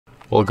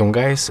Welcome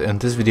guys, in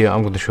this video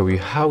I'm going to show you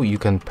how you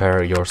can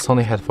pair your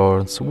Sony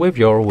headphones with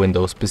your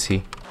Windows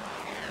PC.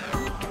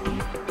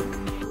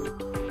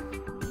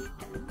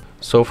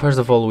 So first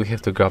of all we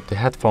have to grab the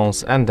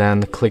headphones and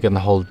then click and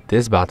hold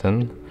this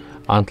button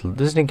until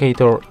this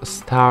indicator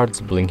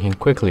starts blinking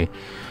quickly.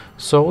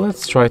 So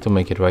let's try to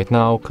make it right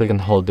now. Click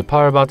and hold the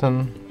power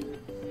button.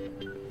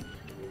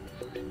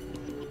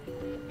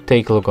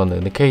 Take a look on the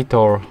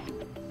indicator.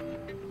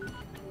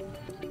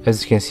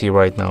 As you can see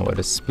right now it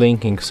is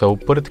blinking, so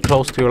put it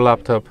close to your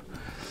laptop,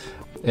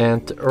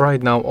 and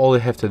right now all you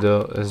have to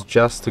do is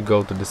just to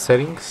go to the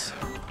settings.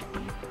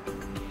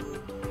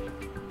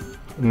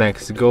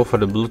 Next, go for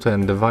the Bluetooth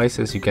and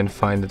devices. You can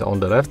find it on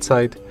the left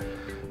side.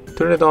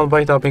 Turn it on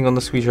by tapping on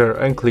the switcher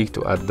and click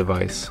to add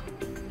device.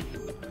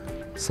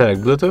 Select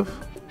Bluetooth.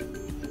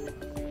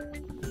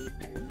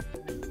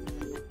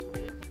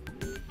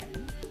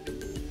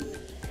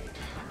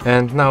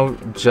 And now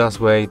just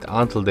wait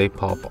until they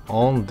pop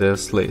on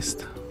this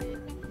list.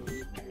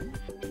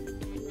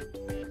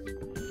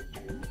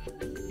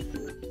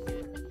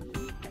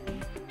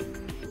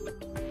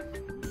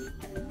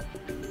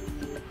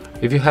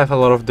 If you have a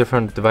lot of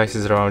different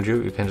devices around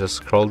you, you can just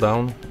scroll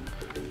down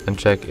and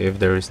check if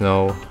there is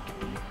no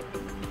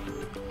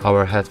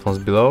our headphones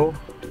below.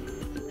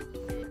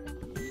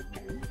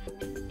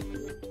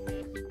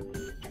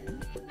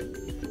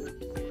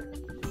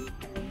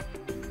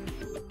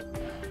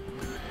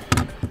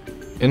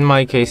 In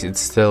my case it's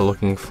still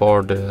looking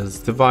for this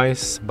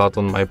device, but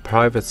on my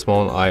private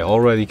phone I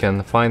already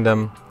can find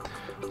them,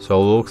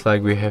 so looks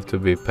like we have to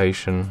be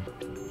patient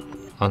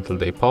until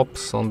they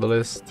pops on the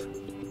list.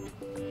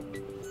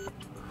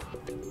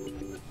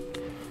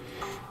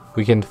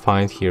 We can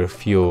find here a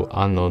few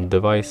unknown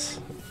device,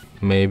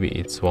 maybe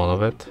it's one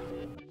of it.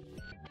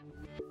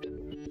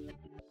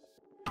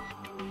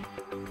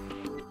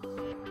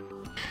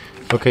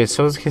 Okay,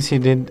 so as you can see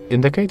the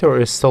indicator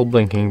is still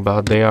blinking,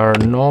 but they are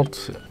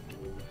not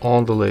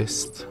on the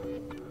list.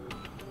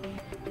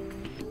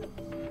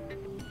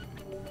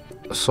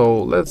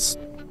 So let's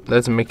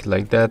make it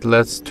like that.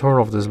 Let's turn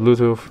off this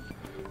Bluetooth,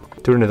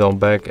 turn it on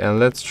back, and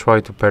let's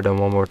try to pair them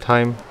one more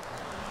time.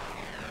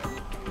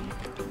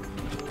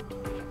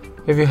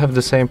 If you have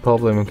the same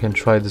problem, you can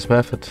try this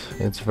method.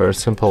 It's very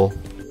simple.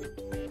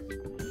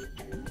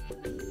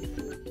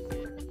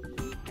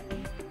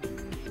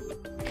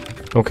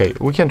 Okay,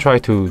 we can try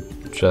to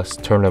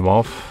just turn them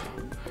off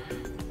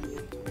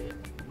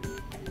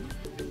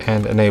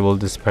and enable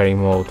this pairing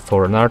mode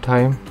for another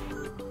time.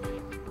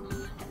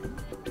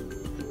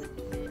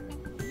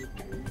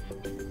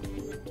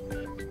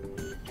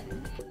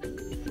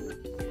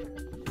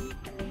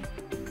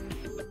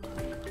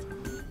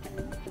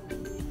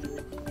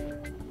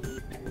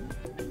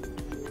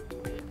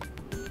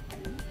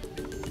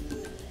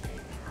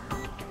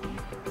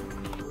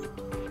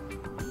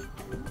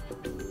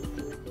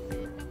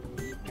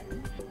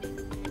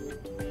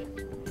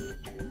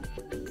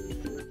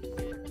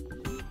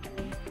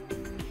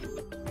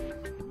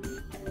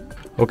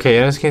 Okay,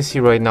 as you can see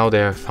right now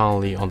they are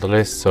finally on the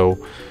list, so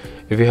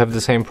if you have the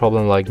same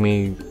problem like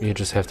me, you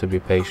just have to be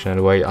patient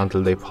and wait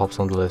until they pops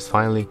on the list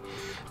finally.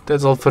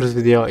 That's all for this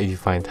video. If you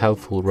find it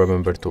helpful,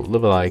 remember to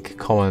leave a like,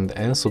 comment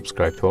and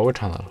subscribe to our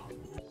channel.